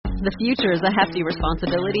The future is a hefty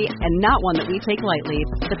responsibility and not one that we take lightly.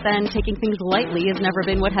 But then, taking things lightly has never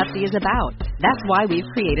been what Hefty is about. That's why we've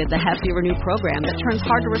created the Hefty Renew program that turns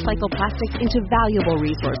hard-to-recycle plastics into valuable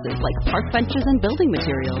resources like park benches and building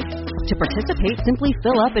materials. To participate, simply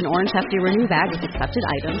fill up an orange Hefty Renew bag with accepted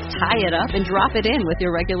items, tie it up, and drop it in with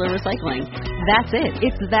your regular recycling. That's it.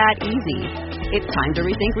 It's that easy. It's time to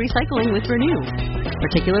rethink recycling with Renew.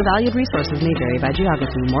 Particular valued resources may vary by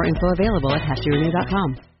geography. More info available at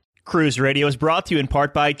heftyrenew.com. Cruise Radio is brought to you in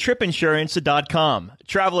part by tripinsurance.com.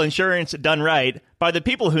 Travel insurance done right by the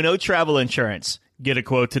people who know travel insurance. Get a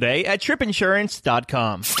quote today at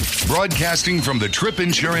tripinsurance.com. Broadcasting from the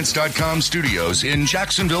tripinsurance.com studios in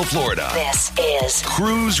Jacksonville, Florida. This is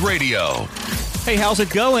Cruise Radio. Hey, how's it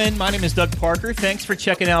going? My name is Doug Parker. Thanks for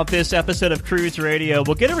checking out this episode of Cruise Radio.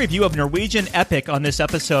 We'll get a review of Norwegian Epic on this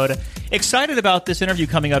episode. Excited about this interview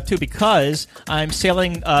coming up, too, because I'm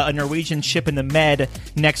sailing a Norwegian ship in the Med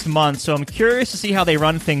next month, so I'm curious to see how they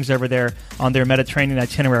run things over there on their Mediterranean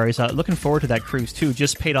itineraries. Looking forward to that cruise, too.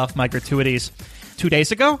 Just paid off my gratuities 2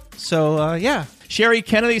 days ago, so yeah. Sherry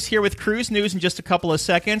Kennedy's here with Cruise News in just a couple of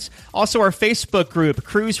seconds. Also, our Facebook group,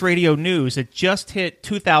 Cruise Radio News. It just hit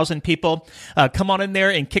 2,000 people. Come on in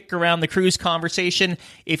there and kick around the cruise conversation.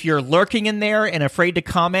 If you're lurking in there and afraid to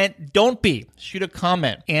comment, don't be. Shoot a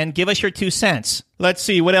comment and give us your 2 cents. Let's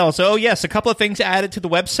see, what else? Oh, yes, a couple of things added to the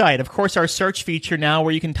website. Of course, our search feature now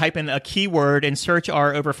where you can type in a keyword and search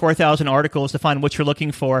our over 4,000 articles to find what you're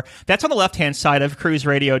looking for. That's on the left-hand side of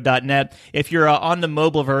cruiseradio.net. If you're on the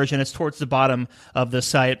mobile version, it's towards the bottom of the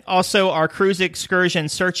site. Also, our Cruise Excursion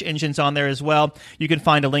search engine's on there as well. You can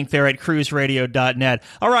find a link there at cruiseradio.net.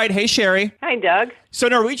 All right, hey, Sherry. Hi, Doug. So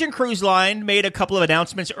Norwegian Cruise Line made a couple of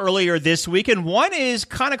announcements earlier this week, and one is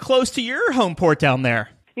kind of close to your home port down there.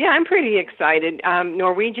 Yeah, I'm pretty excited.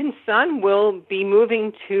 Norwegian Sun will be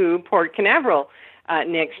moving to Port Canaveral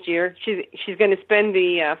next year. She's going to spend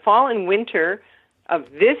the fall and winter of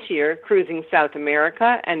this year cruising South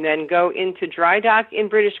America and then go into dry dock in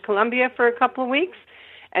British Columbia for a couple of weeks.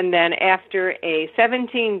 And then after a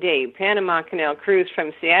 17-day Panama Canal cruise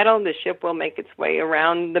from Seattle, the ship will make its way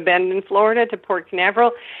around the bend in Florida to Port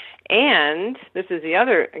Canaveral. And this is the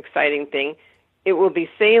other exciting thing. It will be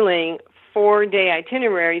sailing 4-day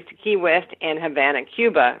itineraries to Key West and Havana,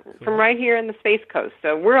 Cuba, from right here in the Space Coast.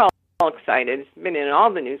 So we're all excited. It's been in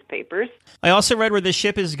all the newspapers. I also read where the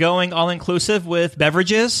ship is going all-inclusive with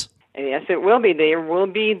beverages. And yes, it will be. There will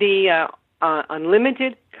be the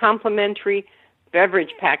unlimited complimentary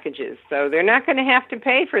beverage packages. So they're not going to have to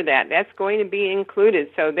pay for that. That's going to be included.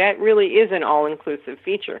 So that really is an all-inclusive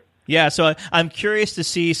feature. Yeah, so I'm curious to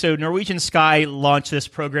see. So Norwegian Sky launched this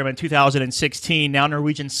program in 2016. Now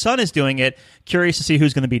Norwegian Sun is doing it. Curious to see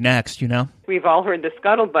who's going to be next, you know? We've all heard the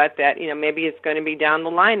scuttlebutt that, maybe it's going to be down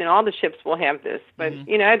the line and all the ships will have this. But,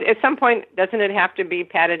 at some point, doesn't it have to be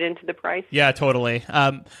padded into the price? Yeah, totally.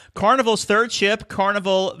 Carnival's third ship,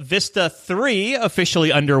 Carnival Vista 3,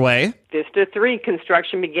 officially underway. Vista 3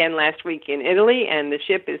 construction began last week in Italy, and the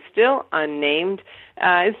ship is still unnamed.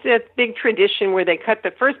 It's a big tradition where they cut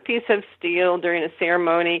the first piece of steel during a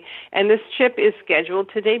ceremony, and this ship is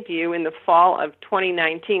scheduled to debut in the fall of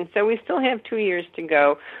 2019. So we still have 2 years to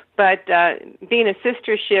go. But being a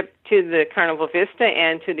sister ship to the Carnival Vista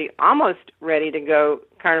and to the almost ready-to-go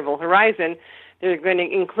Carnival Horizon, they're going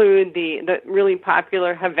to include the really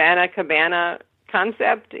popular Havana Cabana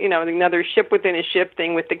concept, another ship within a ship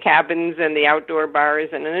thing with the cabins and the outdoor bars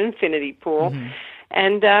and an infinity pool. Mm-hmm.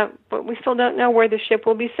 And but we still don't know where the ship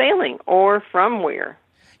will be sailing or from where.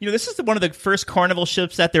 This is one of the first Carnival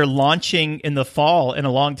ships that they're launching in the fall in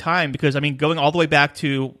a long time because, going all the way back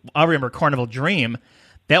to, I remember Carnival Dream,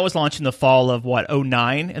 that was launched in the fall of,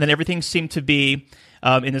 2009? And then everything seemed to be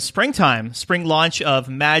in the springtime. Spring launch of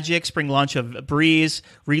Magic, spring launch of Breeze,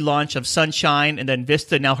 relaunch of Sunshine, and then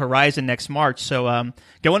Vista, now Horizon next March. So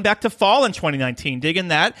going back to fall in 2019, digging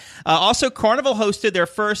that. Also, Carnival hosted their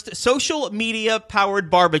first social media-powered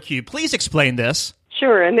barbecue. Please explain this.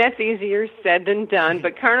 Sure, and that's easier said than done.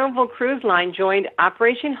 But Carnival Cruise Line joined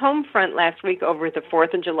Operation Homefront last week over the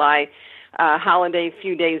 4th of July holiday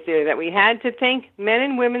few days there that we had to thank men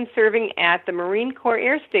and women serving at the Marine Corps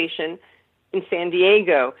Air Station in San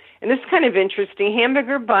Diego. And this is kind of interesting.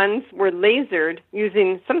 Hamburger buns were lasered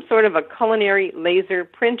using some sort of a culinary laser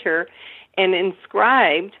printer and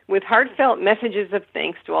inscribed with heartfelt messages of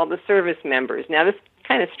thanks to all the service members. Now, this is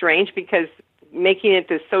kind of strange because making it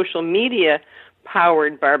this social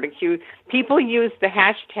media-powered barbecue, people use the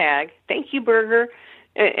hashtag #ThankYouBurger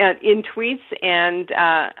in tweets and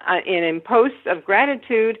in posts of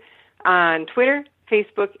gratitude on Twitter,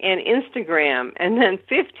 Facebook, and Instagram. And then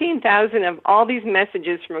 15,000 of all these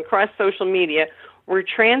messages from across social media were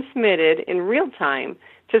transmitted in real time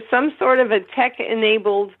to some sort of a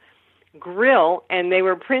tech-enabled grill, and they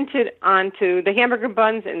were printed onto the hamburger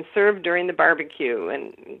buns and served during the barbecue.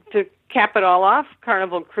 And to cap it all off,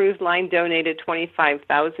 Carnival Cruise Line donated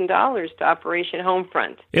 $25,000 to Operation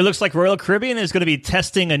Homefront. It looks like Royal Caribbean is going to be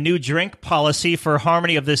testing a new drink policy for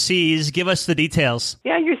Harmony of the Seas. Give us the details.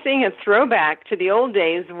 Yeah, you're seeing a throwback to the old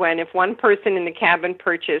days when if one person in the cabin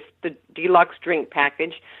purchased the deluxe drink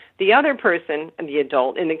package, the other person, the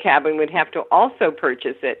adult in the cabin, would have to also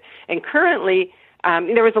purchase it. And currently,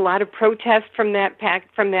 there was a lot of protest from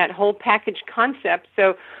that whole package concept.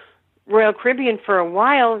 So Royal Caribbean, for a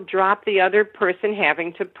while, dropped the other person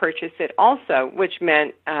having to purchase it also, which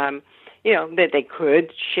meant, that they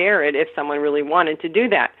could share it if someone really wanted to do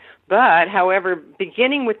that. But, however,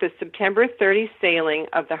 beginning with the September 30 sailing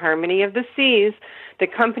of the Harmony of the Seas, the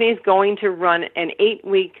company is going to run an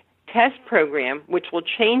 8-week test program, which will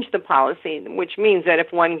change the policy, which means that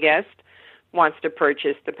if one guest wants to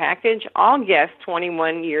purchase the package, all guests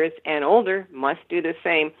 21 years and older must do the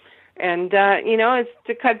same. And, it's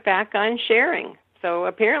to cut back on sharing. So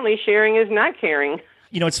apparently sharing is not caring.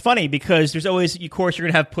 It's funny because there's always, of course, you're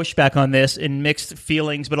going to have pushback on this and mixed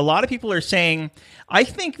feelings, but a lot of people are saying, I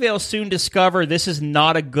think they'll soon discover this is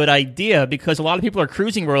not a good idea because a lot of people are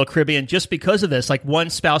cruising Royal Caribbean just because of this. Like one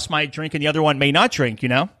spouse might drink and the other one may not drink,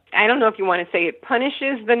 I don't know if you want to say it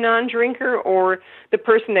punishes the non-drinker or the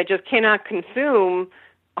person that just cannot consume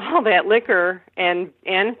all that liquor and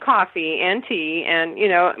coffee and tea and,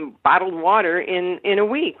 bottled water in a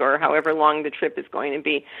week or however long the trip is going to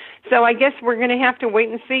be. So I guess we're going to have to wait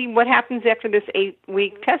and see what happens after this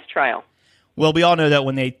 8-week test trial. Well, we all know that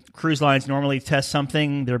when cruise lines normally test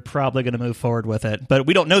something, they're probably going to move forward with it. But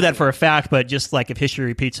we don't know that for a fact, but just like if history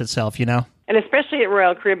repeats itself, And especially at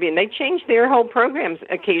Royal Caribbean, they change their whole programs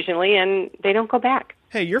occasionally, and they don't go back.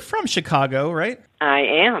 Hey, you're from Chicago, right? I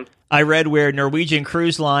am. I read where Norwegian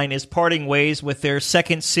Cruise Line is parting ways with their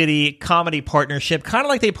Second City comedy partnership, kind of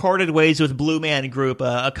like they parted ways with Blue Man Group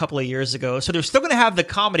a couple of years ago. So they're still going to have the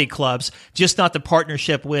comedy clubs, just not the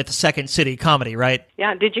partnership with Second City Comedy, right?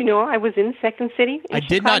 Yeah. Did you know I was in Second City in I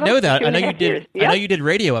did not know that. I know you did. Yep. I know you did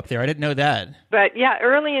radio up there. I didn't know that. But yeah,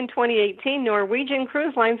 early in 2018, Norwegian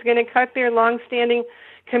Cruise Line is going to cut their long-standing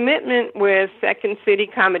commitment with Second City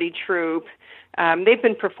Comedy Troupe. They've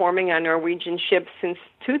been performing on Norwegian ships since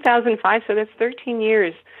 2005, so that's 13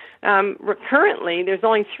 years. Currently, there's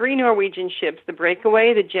only 3 Norwegian ships, the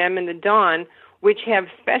Breakaway, the Gem, and the Dawn, which have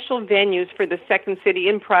special venues for the Second City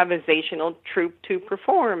improvisational troupe to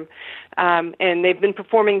perform. And they've been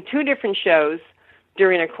performing 2 different shows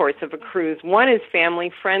during a course of a cruise. One is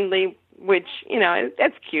family-friendly, which,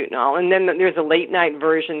 that's cute and all. And then there's a late-night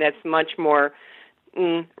version that's much more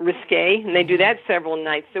risque, and they do that several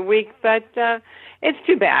nights a week, but it's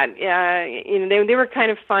too bad. They were kind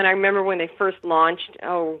of fun. I remember when they first launched,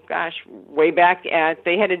 way back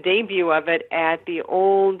they had a debut of it at the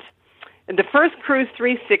first Cruise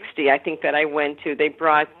 360, I think, that I went to. They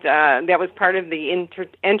brought, that was part of the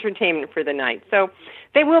entertainment for the night. So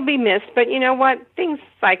they will be missed, but you know what? Things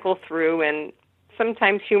cycle through, and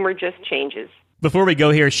sometimes humor just changes. Before we go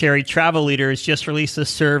here, Sherry, Travel Leaders just released a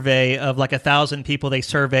survey of like 1,000 people they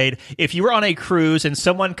surveyed. If you were on a cruise and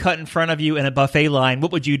someone cut in front of you in a buffet line,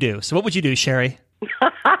 what would you do? So what would you do, Sherry?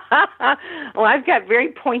 Well, I've got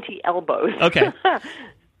very pointy elbows. Okay.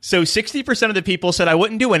 So 60% of the people said, I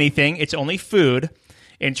wouldn't do anything. It's only food.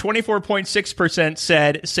 And 24.6%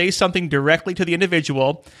 said, say something directly to the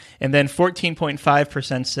individual. And then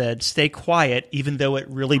 14.5% said, stay quiet, even though it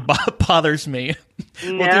really bothers me.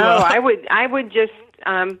 No, I would just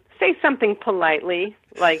say something politely,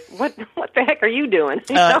 like, what the heck are you doing?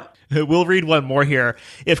 We'll read one more here.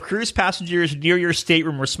 If cruise passengers near your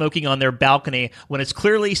stateroom were smoking on their balcony when it's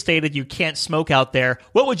clearly stated you can't smoke out there,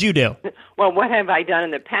 what would you do? Well, what have I done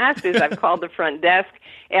in the past is I've called the front desk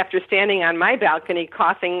after standing on my balcony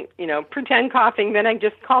coughing, pretend coughing. Then I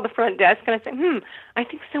just call the front desk and I say, I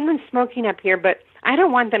think someone's smoking up here, but I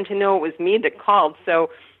don't want them to know it was me that called, so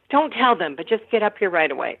don't tell them, but just get up here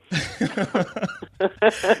right away.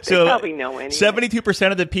 So probably know anyway.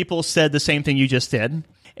 72% of the people said the same thing you just did.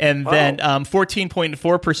 And then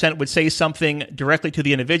 14.4% would say something directly to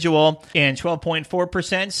the individual, and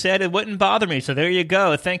 12.4% said it wouldn't bother me. So there you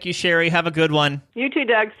go. Thank you, Sherry. Have a good one. You too,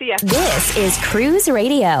 Doug. See ya. This is Cruise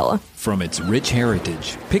Radio. From its rich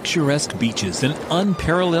heritage, picturesque beaches, and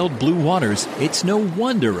unparalleled blue waters, it's no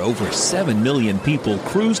wonder over 7 million people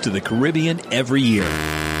cruise to the Caribbean every year.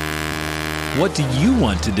 What do you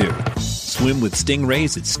want to do? Swim with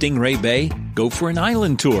stingrays at Stingray Bay? Go for an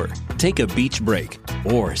island tour? Take a beach break?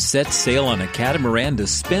 Or set sail on a catamaran to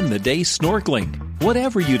spend the day snorkeling?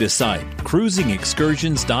 Whatever you decide,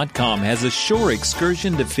 cruisingexcursions.com has a shore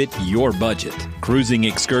excursion to fit your budget. Cruising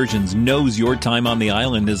Excursions knows your time on the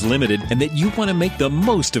island is limited and that you want to make the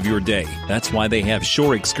most of your day. That's why they have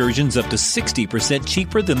shore excursions up to 60%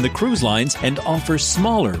 cheaper than the cruise lines and offer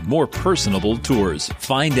smaller, more personable tours.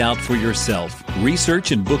 Find out for yourself.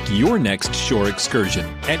 Research and book your next shore excursion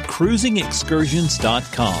at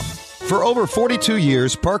cruisingexcursions.com. For over 42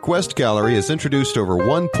 years, Park West Gallery has introduced over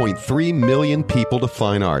 1.3 million people to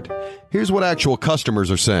fine art. Here's what actual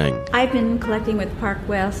customers are saying. I've been collecting with Park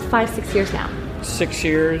West 5-6 years now. 6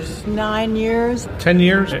 years. 9 years. 10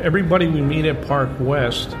 years. Everybody we meet at Park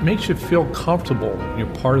West makes you feel comfortable.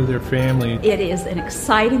 You're part of their family. It is an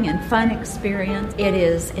exciting and fun experience. It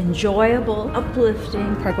is enjoyable,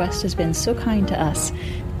 uplifting. Park West has been so kind to us.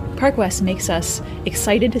 Park West makes us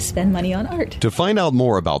excited to spend money on art. To find out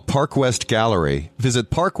more about Park West Gallery,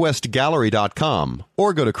 visit parkwestgallery.com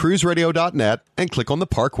or go to cruiseradio.net and click on the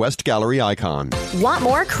Park West Gallery icon. Want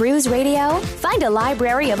more Cruise Radio? Find a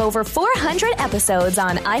library of over 400 episodes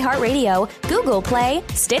on iHeartRadio, Google Play,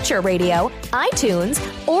 Stitcher Radio, iTunes,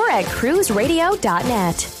 or at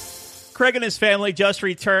cruiseradio.net. Craig and his family just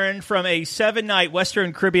returned from a 7-night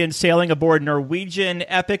Western Caribbean sailing aboard Norwegian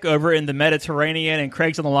Epic over in the Mediterranean, and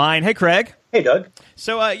Craig's on the line. Hey, Craig. Hey, Doug.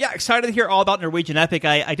 So, excited to hear all about Norwegian Epic.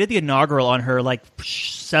 I did the inaugural on her like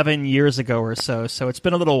 7 years ago or so it's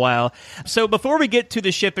been a little while. So before we get to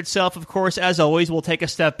the ship itself, of course, as always, we'll take a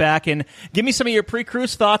step back and give me some of your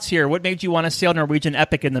pre-cruise thoughts here. What made you want to sail Norwegian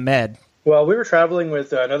Epic in the Med? Well, we were traveling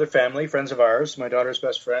with another family, friends of ours, my daughter's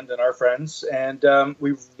best friend and our friends, and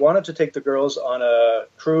we wanted to take the girls on a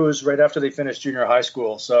cruise right after they finished junior high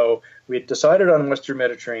school. So we decided on Western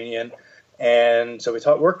Mediterranean, and so we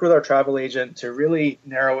worked with our travel agent to really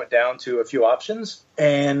narrow it down to a few options,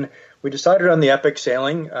 and we decided on the Epic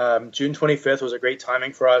sailing. June 25th was a great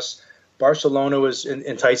timing for us. Barcelona was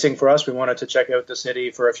enticing for us. We wanted to check out the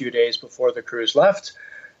city for a few days before the cruise left,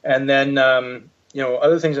 and then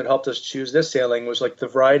other things that helped us choose this sailing was like the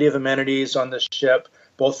variety of amenities on the ship,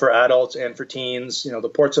 both for adults and for teens, the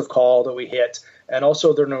ports of call that we hit, and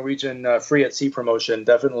also the Norwegian Free at Sea promotion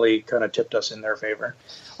definitely kind of tipped us in their favor.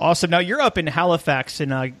 Awesome. Now, you're up in Halifax in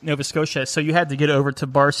Nova Scotia, so you had to get over to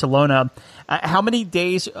Barcelona. How many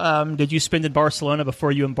days did you spend in Barcelona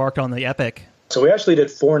before you embarked on the Epic? So we actually did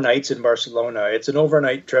 4 nights in Barcelona. It's an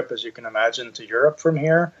overnight trip, as you can imagine, to Europe from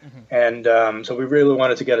here. Mm-hmm. And so we really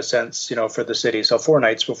wanted to get a sense, for the city. So 4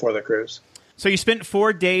 nights before the cruise. So you spent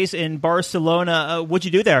 4 days in Barcelona. What'd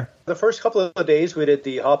you do there? The first couple of days we did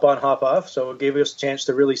the hop on, hop off. So it gave us a chance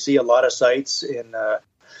to really see a lot of sites in,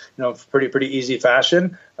 pretty easy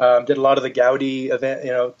fashion. Did a lot of the Gaudi event,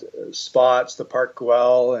 spots, the Park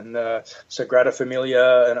Güell and Sagrada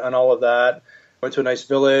Familia and all of that. Went to a nice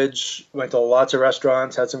village, went to lots of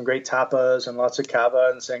restaurants, had some great tapas and lots of cava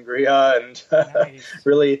and sangria, and nice.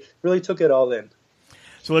 really took it all in.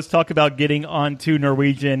 So let's talk about getting onto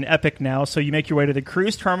Norwegian Epic now. So you make your way to the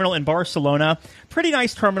cruise terminal in Barcelona. Pretty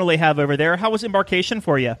nice terminal they have over there. How was embarkation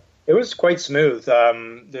for you? It was quite smooth.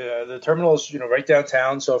 The terminal's right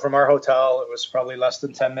downtown. So from our hotel, it was probably less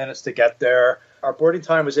than 10 minutes to get there. Our boarding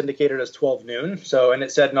time was indicated as 12 noon. And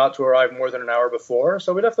it said not to arrive more than an hour before.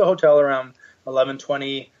 So we left the hotel around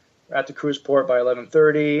 11:20, at the cruise port by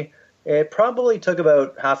 11:30. It probably took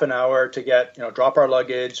about half an hour to get, drop our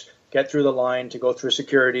luggage, get through the line to go through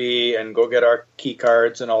security and go get our key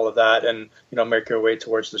cards and all of that and, make our way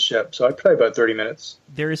towards the ship. So I'd probably about 30 minutes.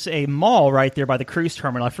 There's a mall right there by the cruise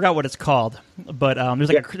terminal. I forgot what it's called, but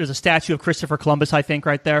there's a statue of Christopher Columbus, I think,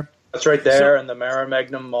 right there. That's right there in the Mara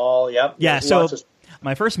Magnum Mall. Yep. Yeah. So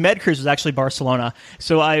my first Med cruise was actually Barcelona.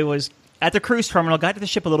 So I was at the cruise terminal, got to the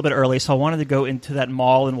ship a little bit early, so I wanted to go into that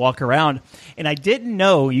mall and walk around. And I didn't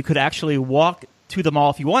know you could actually walk to the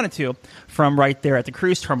mall if you wanted to from right there at the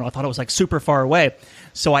cruise terminal. I thought it was like super far away.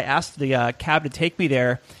 So I asked the cab to take me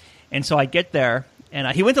there. And so I get there, and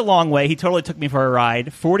he went a long way. He totally took me for a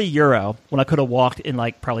ride, €40, when I could have walked in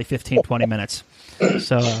like probably 15, 20 minutes.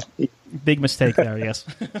 So big mistake there, yes.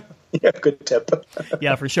 Yeah, good tip.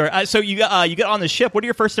 Yeah, for sure. So you get on the ship. What are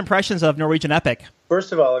your first impressions of Norwegian Epic?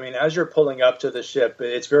 First of all, as you're pulling up to the ship,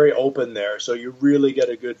 it's very open there, so you really get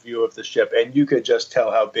a good view of the ship, and you could just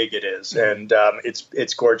tell how big it is, and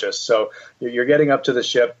it's gorgeous. So you're getting up to the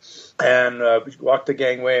ship, and we walked the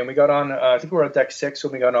gangway, and we got on. I think we were on deck 6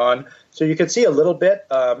 when we got on, so you could see a little bit.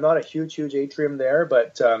 Not a huge atrium there,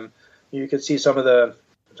 but you could see some of the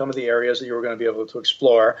areas that you were going to be able to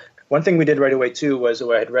explore. One thing we did right away, too, was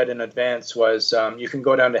what I had read in advance was you can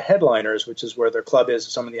go down to Headliners, which is where their club is,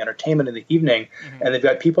 some of the entertainment in the evening. Mm-hmm. And they've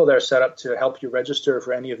got people there set up to help you register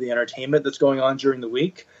for any of the entertainment that's going on during the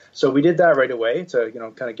week. So we did that right away to,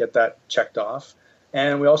 kind of get that checked off.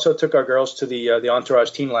 And we also took our girls to the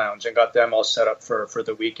Entourage Teen Lounge and got them all set up for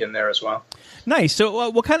the weekend there as well. Nice. So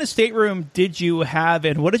what kind of stateroom did you have,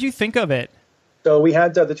 and what did you think of it? So we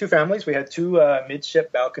had the two families. We had two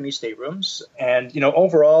midship balcony staterooms, and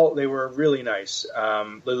overall they were really nice.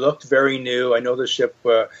 They looked very new. I know the ship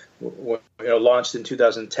launched in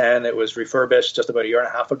 2010. It was refurbished just about a year and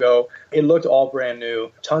a half ago. It looked all brand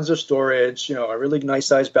new. Tons of storage. A really nice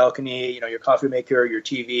sized balcony. Your coffee maker, your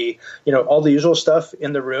TV. All the usual stuff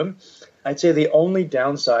in the room. I'd say the only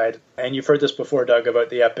downside, and you've heard this before, Doug, about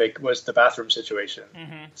the Epic, was the bathroom situation.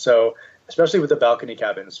 Mm-hmm. So, especially with the balcony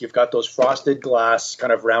cabins, you've got those frosted glass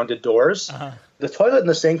kind of rounded doors. Uh-huh. The toilet and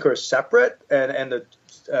the sink are separate, and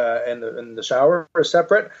the shower is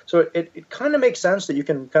separate. So it kind of makes sense that you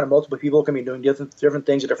can multiple people can be doing different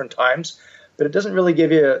things at different times. But it doesn't really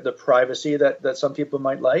give you the privacy that some people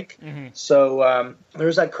might like. Mm-hmm. So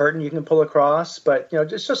there's that curtain you can pull across, but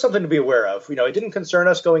it's just something to be aware of. It didn't concern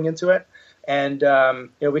us going into it, and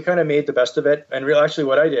we kind of made the best of it. And actually,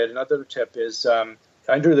 what I did, another tip is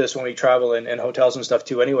I do this when we travel in hotels and stuff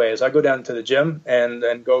too. Anyway, is I go down to the gym and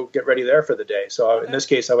go get ready there for the day. So in this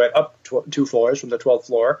case, I went up 2 floors from the 12th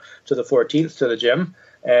floor to the 14th to the gym.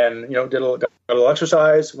 And got a little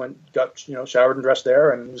exercise, got showered and dressed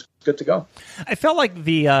there, and it was good to go. I felt like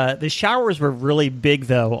the showers were really big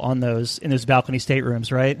though in those balcony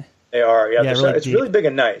staterooms, right? They are, yeah. Really it's really big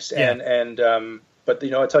and nice, yeah. But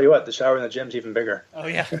I tell you what, the shower in the gym's even bigger. Oh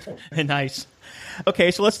yeah, nice.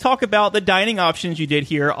 Okay, so let's talk about the dining options you did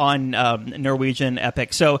here on Norwegian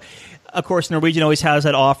Epic. So, of course, Norwegian always has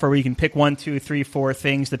that offer where you can pick 1, 2, 3, 4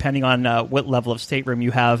 things depending on what level of stateroom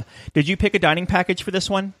you have. Did you pick a dining package for this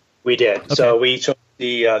one? We did. Okay. So we chose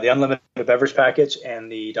the unlimited beverage package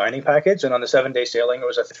and the dining package. And on the 7-day sailing, it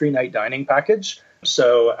was a 3-night dining package.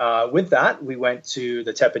 So with that, we went to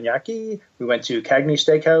the Teppanyaki, we went to Cagney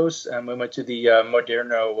Steakhouse, and we went to the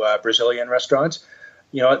Moderno Brazilian restaurant.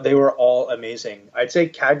 They were all amazing. I'd say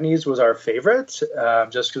Cagney's was our favorite,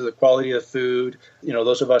 just because of the quality of the food.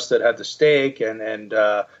 Those of us that had the steak and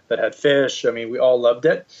that had fish, we all loved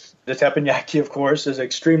it. The teppanyaki, of course, is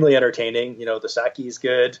extremely entertaining. The sake is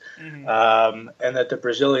good. Mm-hmm. And that the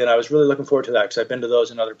Brazilian, I was really looking forward to that because I've been to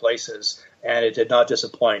those in other places, and it did not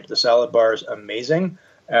disappoint. The salad bar is amazing.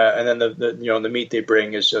 And then the meat they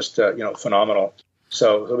bring is just, phenomenal.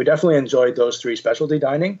 So we definitely enjoyed those 3 specialty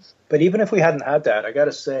dining. But even if we hadn't had that, I got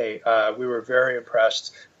to say, we were very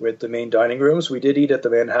impressed with the main dining rooms. We did eat at the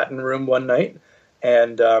Manhattan Room one night,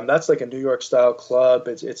 and that's like a New York-style club.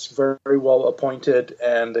 It's very well appointed,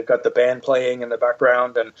 and they've got the band playing in the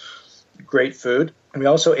background and great food. And we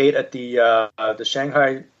also ate at the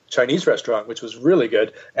Shanghai Chinese restaurant, which was really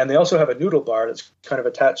good. And they also have a noodle bar that's kind of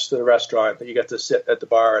attached to the restaurant that you get to sit at the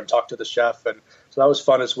bar and talk to the chef. And so that was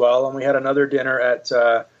fun as well. And we had another dinner at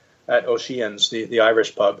O'Shea's, the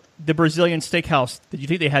Irish pub. The Brazilian steakhouse, did you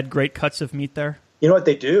think they had great cuts of meat there? You know what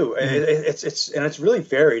they do? Mm-hmm. It's really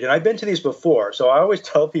varied. And I've been to these before. So I always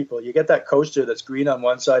tell people, you get that coaster that's green on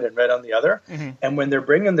one side and red on the other. Mm-hmm. And when they're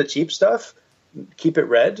bringing the cheap stuff, keep it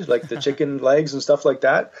red, like the chicken legs and stuff like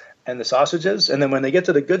that, and the sausages. And then when they get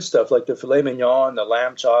to the good stuff, like the filet mignon, the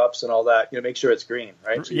lamb chops and all that, make sure it's green,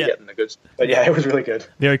 right? So you're getting the good stuff. But yeah, it was really good.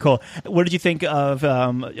 Very cool. What did you think of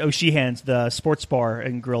O'Shea's, the sports bar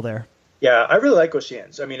and grill there? Yeah, I really like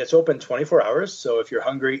O'Shea's. It's open 24 hours. So if you're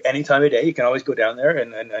hungry any time of day, you can always go down there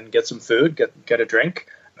and get some food, get a drink.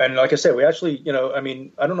 And like I said, we actually, I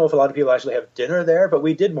don't know if a lot of people actually have dinner there, but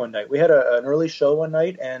we did one night. We had an early show one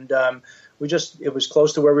night, and it was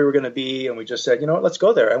close to where we were going to be, and we just said, let's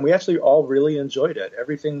go there. And we actually all really enjoyed it.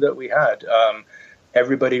 Everything that we had,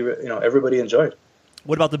 everybody enjoyed.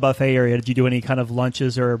 What about the buffet area? Did you do any kind of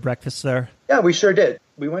lunches or breakfasts there? Yeah, we sure did.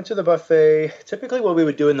 We went to the buffet. Typically what we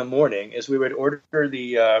would do in the morning is we would order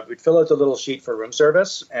we'd fill out the little sheet for room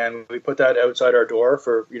service, and we put that outside our door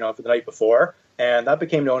for the night before. And that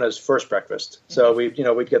became known as first breakfast. So we'd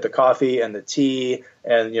get the coffee and the tea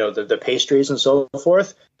and, the pastries and so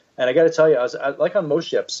forth. And I got to tell you, like on most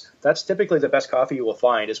ships, that's typically the best coffee you will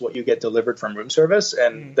find is what you get delivered from room service.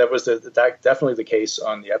 And that was definitely the case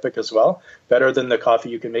on the Epic as well. Better than the coffee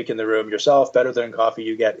you can make in the room yourself, better than coffee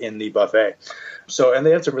you get in the buffet. So, and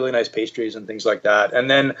they had some really nice pastries and things like that. And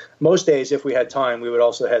then most days, if we had time, we would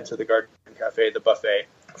also head to the Garden Cafe, the buffet,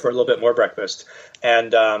 for a little bit more breakfast.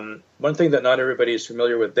 And one thing that not everybody is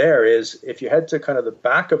familiar with there is if you head to kind of the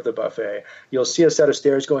back of the buffet, you'll see a set of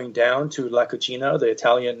stairs going down to La Cucina, the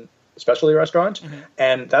Italian specialty restaurant,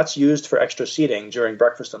 and that's used for extra seating during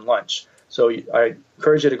breakfast and lunch. So I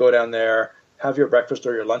encourage you to go down there, have your breakfast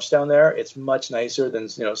or your lunch down there. It's much nicer than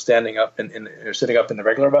standing up and sitting up in the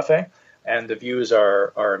regular buffet. and the views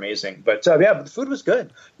are amazing. But but the food was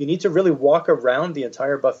good. You need to really walk around the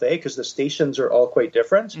entire buffet because the stations are all quite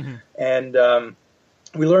different. And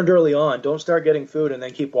we learned early on, don't start getting food and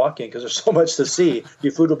then keep walking because there's so much to see.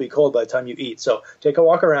 Your food will be cold by the time you eat. So take a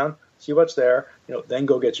walk around, see what's there, then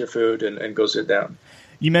go get your food and go sit down.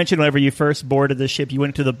 You mentioned whenever you first boarded the ship, you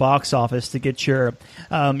went to the box office to get your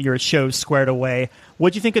shows squared away. What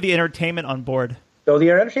did you think of the entertainment on board? So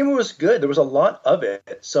the entertainment was good. There was a lot of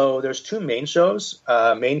it. So there's two main shows,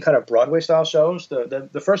 main kind of Broadway-style shows.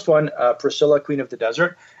 The first one, Priscilla, Queen of the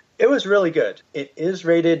Desert, it was really good. It is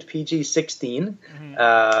rated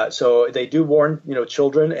PG-16, so they do warn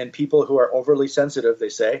children and people who are overly sensitive, they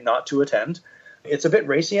say, not to attend. It's a bit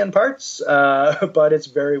racy in parts, but it's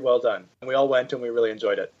very well done. We all went and we really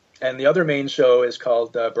enjoyed it. And the other main show is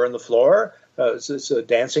called Burn the Floor. It's a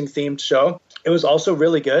dancing-themed show. It was also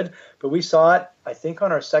really good, but we saw it, I think,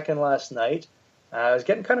 on our second last night. I was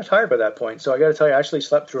getting kind of tired by that point, so I got to tell you, I actually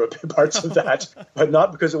slept through parts of that, but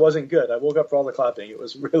not because it wasn't good. I woke up for all the clapping. It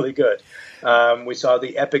was really good. We saw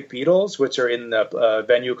the Epic Beatles, which are in the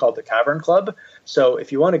venue called the Cavern Club. So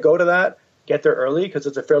if you want to go to that, get there early because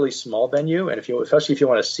it's a fairly small venue, and especially if you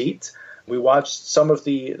want a seat. We watched some of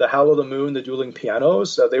the Howl of the Moon, the dueling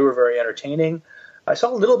pianos. They were very entertaining. I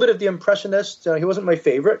saw a little bit of The Impressionist. He wasn't my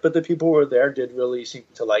favorite, but the people who were there did really seem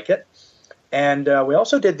to like it. And we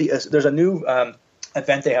also did there's a new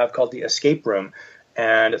event they have called the Escape Room,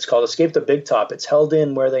 and it's called Escape the Big Top. It's held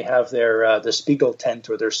in where they have their the Spiegel tent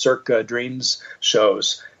or their Cirque Dreams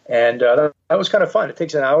shows. And that was kind of fun. It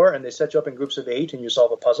takes an hour, and they set you up in groups of 8, and you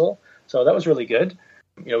solve a puzzle. So that was really good.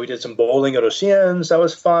 We did some bowling at Oceans. That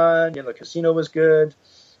was fun. The casino was good.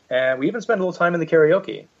 And we even spent a little time in the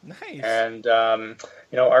karaoke. Nice. And,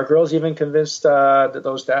 our girls even convinced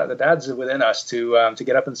the dads within us to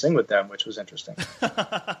get up and sing with them, which was interesting.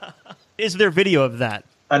 Is there video of that?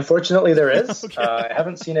 Unfortunately, there is. Okay. I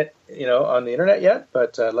haven't seen it, on the internet yet,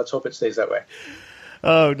 but let's hope it stays that way.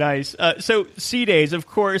 Oh, nice. So sea days, of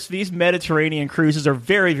course, these Mediterranean cruises are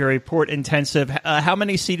very, very port intensive. How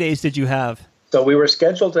many sea days did you have? So we were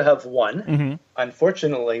scheduled to have one. Mm-hmm.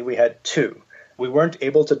 Unfortunately, we had two. We weren't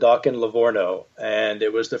able to dock in Livorno, and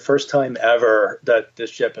it was the first time ever that this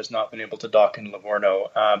ship has not been able to dock in Livorno.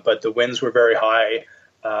 But the winds were very high,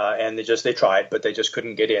 and they tried, but they just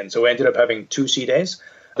couldn't get in. So we ended up having 2 sea days.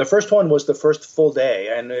 The first one was the first full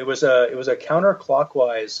day, and it was a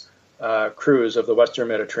counterclockwise cruise of the Western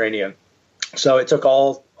Mediterranean. So it took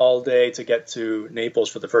all day to get to Naples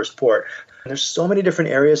for the first port. And there's so many different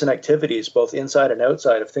areas and activities, both inside and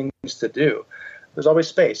outside, of things to do. There's always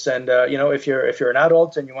space. And, if you're an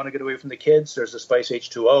adult and you want to get away from the kids, there's the Spice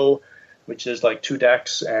H2O, which is like 2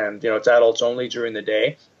 decks, and, it's adults only during the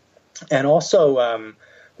day. And also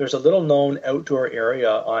there's a little known outdoor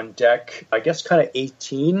area on deck, I guess kind of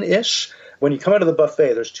 18-ish. When you come out of the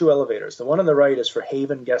buffet, there's 2 elevators. The one on the right is for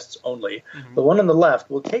Haven guests only. Mm-hmm. The one on the left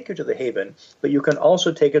will take you to the Haven, but you can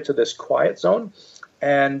also take it to this quiet zone.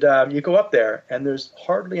 And you go up there, and there's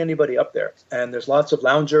hardly anybody up there. And there's lots of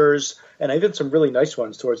loungers, and even some really nice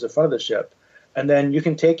ones towards the front of the ship. And then you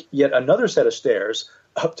can take yet another set of stairs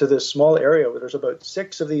up to this small area where there's about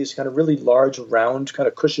 6 of these kind of really large, round, kind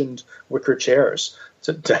of cushioned wicker chairs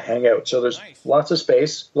to hang out. So there's lots of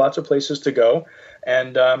space, lots of places to go.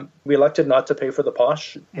 And we elected not to pay for the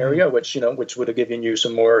posh area, which would have given you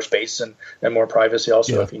some more space and more privacy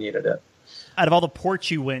also if you needed it. Out of all the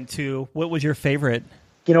ports you went to, what was your favorite?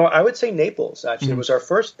 I would say Naples, actually. Mm-hmm. It was our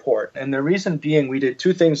first port. And the reason being, we did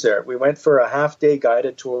 2 things there. We went for a half-day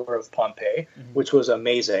guided tour of Pompeii, which was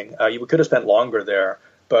amazing. We could have spent longer there,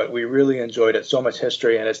 but we really enjoyed it. So much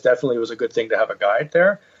history, and it definitely was a good thing to have a guide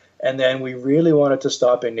there. And then we really wanted to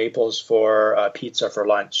stop in Naples for pizza for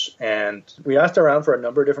lunch. And we asked around for a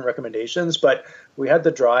number of different recommendations, but we had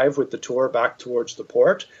the drive with the tour back towards the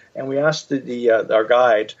port, and we asked our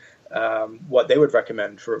guide what they would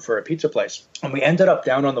recommend for a pizza place. And we ended up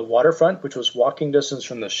down on the waterfront, which was walking distance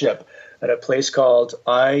from the ship, at a place called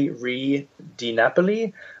I Re di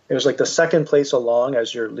Napoli. It was like the second place along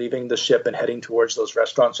as you're leaving the ship and heading towards those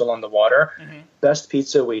restaurants along the water. Mm-hmm. Best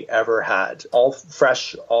pizza we ever had. All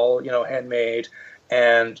fresh, all handmade.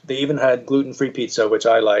 And they even had gluten-free pizza, which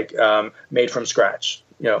I like, made from scratch.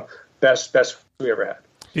 Best we ever had.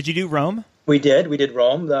 Did you do Rome? We did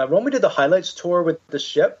Rome. Rome, we did the highlights tour with the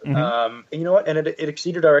ship. Mm-hmm. And you know what? And it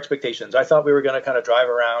exceeded our expectations. I thought we were going to kind of drive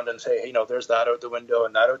around and say, hey, there's that out the window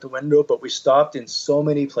and that out the window. But we stopped in so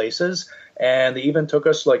many places. And they even took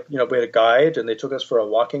us, we had a guide, and they took us for a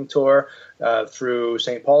walking tour through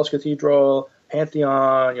St. Paul's Cathedral,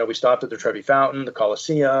 Pantheon. We stopped at the Trevi Fountain, the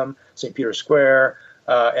Colosseum, St. Peter's Square.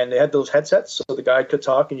 And they had those headsets, so the guide could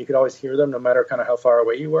talk and you could always hear them no matter kind of how far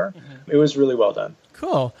away you were. It was really well done.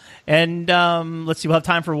 Cool. And let's see, we'll have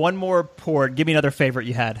time for one more port. Give me another favorite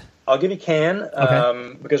you had. I'll give you Cannes,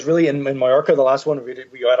 because really in Mallorca, the last one,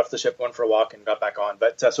 we got off the ship, went for a walk, and got back on.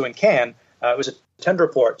 But so in Cannes, it was a tender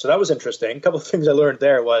port, so that was interesting. A couple of things I learned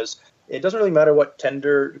there was it doesn't really matter what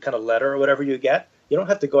tender kind of letter or whatever you get. You don't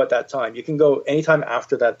have to go at that time. You can go anytime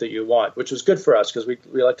after that you want, which was good for us because we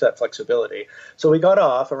liked that flexibility. So we got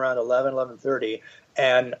off around 11:30,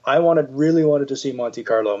 and I really wanted to see Monte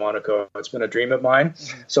Carlo, Monaco. It's been a dream of mine.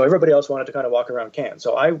 So everybody else wanted to kind of walk around Cannes.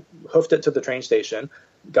 So I hoofed it to the train station,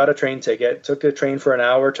 got a train ticket, took a train for an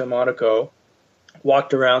hour to Monaco,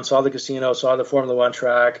 walked around, saw the casino, saw the Formula One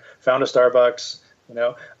track, found a Starbucks,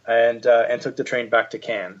 and took the train back to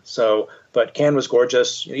Cannes. But Cannes was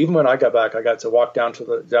gorgeous. Even when I got back, I got to walk down to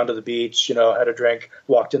the beach, had a drink,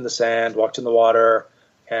 walked in the sand, walked in the water,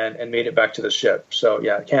 and made it back to the ship. So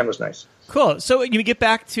yeah, Cannes was nice. Cool. So you get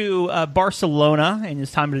back to Barcelona, and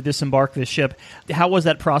it's time to disembark the ship. How was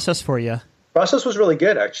that process for you? Process was really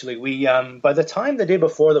good, actually. We by the time the day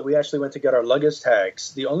before that we actually went to get our luggage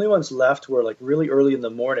tags, the only ones left were like really early in the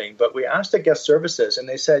morning. But we asked the guest services, and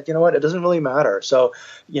they said, you know what, it doesn't really matter. So,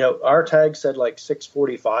 our tag said like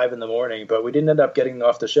 6:45 in the morning, but we didn't end up getting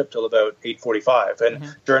off the ship till about 8:45.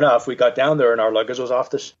 And sure enough, we got down there, and our luggage was off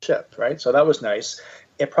the ship, right? So that was nice.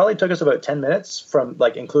 It probably took us about 10 minutes from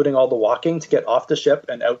including all the walking to get off the ship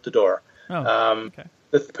and out the door. Okay.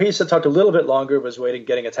 The piece that took a little bit longer was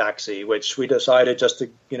getting a taxi, which we decided just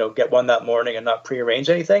to, get one that morning and not prearrange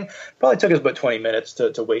anything. Probably took us about 20 minutes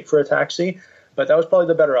to wait for a taxi, but that was probably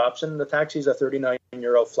the better option. The taxi is a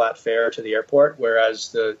 €39 flat fare to the airport,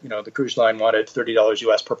 whereas the cruise line wanted $30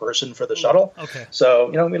 US per person for the shuttle. Okay. So,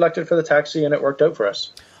 we elected for the taxi and it worked out for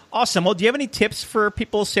us. Awesome. Well, do you have any tips for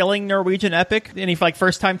people sailing Norwegian Epic? Any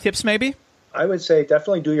first-time tips maybe? I would say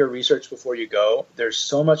definitely do your research before you go. There's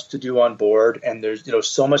so much to do on board, and there's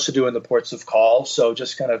so much to do in the ports of call. So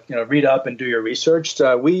just kind of read up and do your research.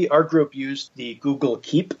 Our group used the Google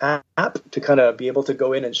Keep app to kind of be able to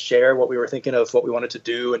go in and share what we were thinking of, what we wanted to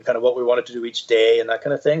do, and kind of what we wanted to do each day, and that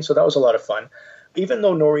kind of thing. So that was a lot of fun. Even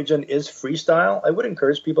though Norwegian is freestyle, I would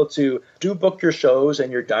encourage people to book your shows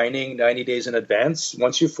and your dining 90 days in advance.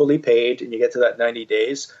 Once you've fully paid and you get to that 90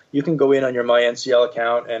 days, you can go in on your MyNCL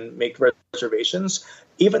account and make reservations.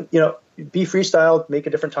 Even, be freestyle, make a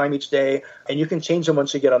different time each day, and you can change them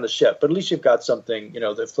once you get on the ship. But at least you've got something,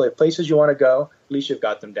 the places you want to go, at least you've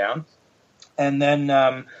got them down. And then,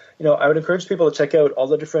 I would encourage people to check out all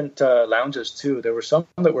the different lounges, too. There were some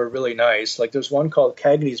that were really nice. Like there's one called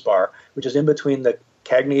Cagney's Bar, which is in between the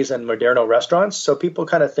Cagney's and Moderno restaurants. So people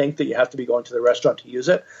kind of think that you have to be going to the restaurant to use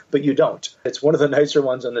it, but you don't. It's one of the nicer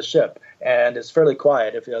ones on the ship, and it's fairly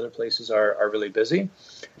quiet if the other places are really busy.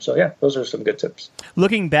 So, yeah, those are some good tips.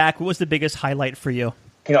 Looking back, what was the biggest highlight for you?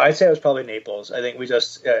 I'd say it was probably Naples. I think we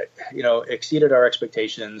just, exceeded our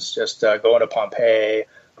expectations, just going to Pompeii,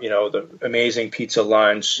 the amazing pizza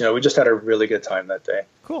lunch. We just had a really good time that day.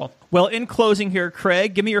 Cool. Well, in closing here,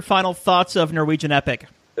 Craig, give me your final thoughts of Norwegian Epic.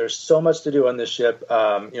 There's so much to do on this ship.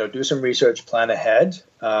 Do some research, plan ahead.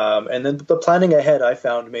 And then the planning ahead, I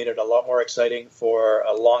found, made it a lot more exciting for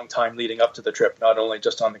a long time leading up to the trip, not only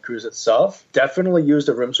just on the cruise itself. Definitely use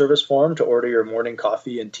the room service form to order your morning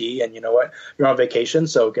coffee and tea. And you know what? You're on vacation,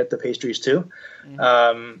 so get the pastries too.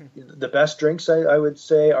 The best drinks, I would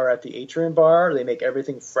say, are at the Atrium Bar. They make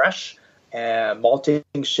everything fresh. Malting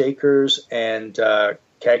shakers and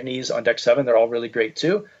Cagney's on deck 7, they're all really great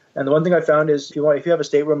too. And the one thing I found is if you have a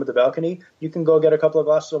stateroom with a balcony, you can go get a couple of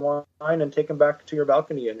glasses of wine and take them back to your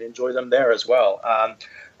balcony and enjoy them there as well.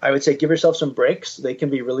 I would say give yourself some breaks. They can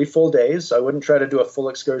be really full days. I wouldn't try to do a full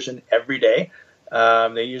excursion every day.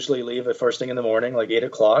 They usually leave at first thing in the morning, like 8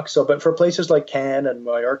 o'clock. But for places like Cannes and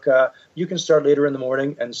Mallorca, you can start later in the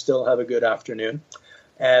morning and still have a good afternoon.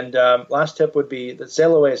 And last tip would be that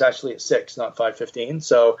sail away is actually at 6, not 5:15.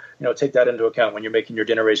 So, take that into account when you're making your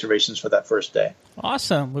dinner reservations for that first day.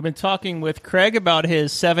 Awesome. We've been talking with Craig about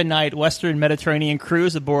his 7-night Western Mediterranean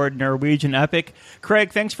cruise aboard Norwegian Epic.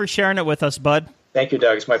 Craig, thanks for sharing it with us, bud. Thank you,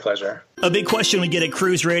 Doug. It's my pleasure. A big question we get at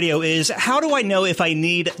Cruise Radio is, how do I know if I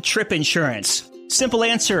need trip insurance? Simple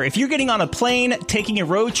answer. If you're getting on a plane, taking a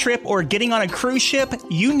road trip, or getting on a cruise ship,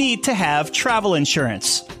 you need to have travel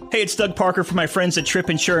insurance. Hey, it's Doug Parker from my friends at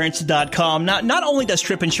tripinsurance.com. Not only does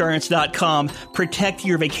tripinsurance.com protect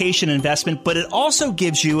your vacation investment, but it also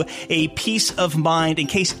gives you a peace of mind in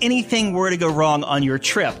case anything were to go wrong on your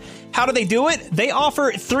trip. How do they do it? They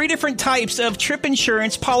offer 3 different types of trip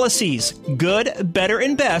insurance policies. Good, better,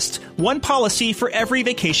 and best. One policy for every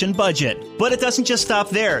vacation budget. But it doesn't just stop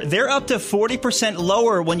there. They're up to 40%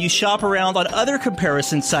 lower when you shop around on other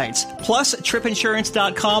comparison sites. Plus,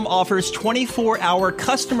 tripinsurance.com offers 24-hour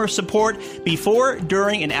customer support before,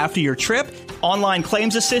 during, and after your trip, online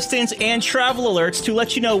claims assistance, and travel alerts to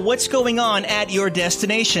let you know what's going on at your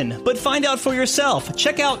destination. But find out for yourself.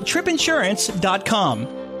 Check out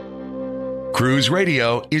tripinsurance.com. Cruise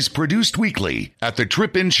Radio is produced weekly at the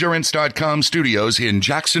tripinsurance.com studios in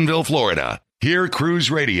Jacksonville, Florida. Hear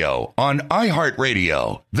Cruise Radio on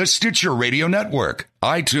iHeartRadio, the Stitcher Radio Network,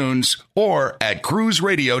 iTunes, or at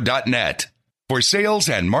cruiseradio.net. For sales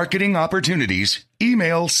and marketing opportunities,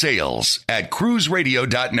 email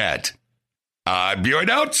sales@cruiseradio.net. I'm your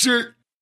announcer,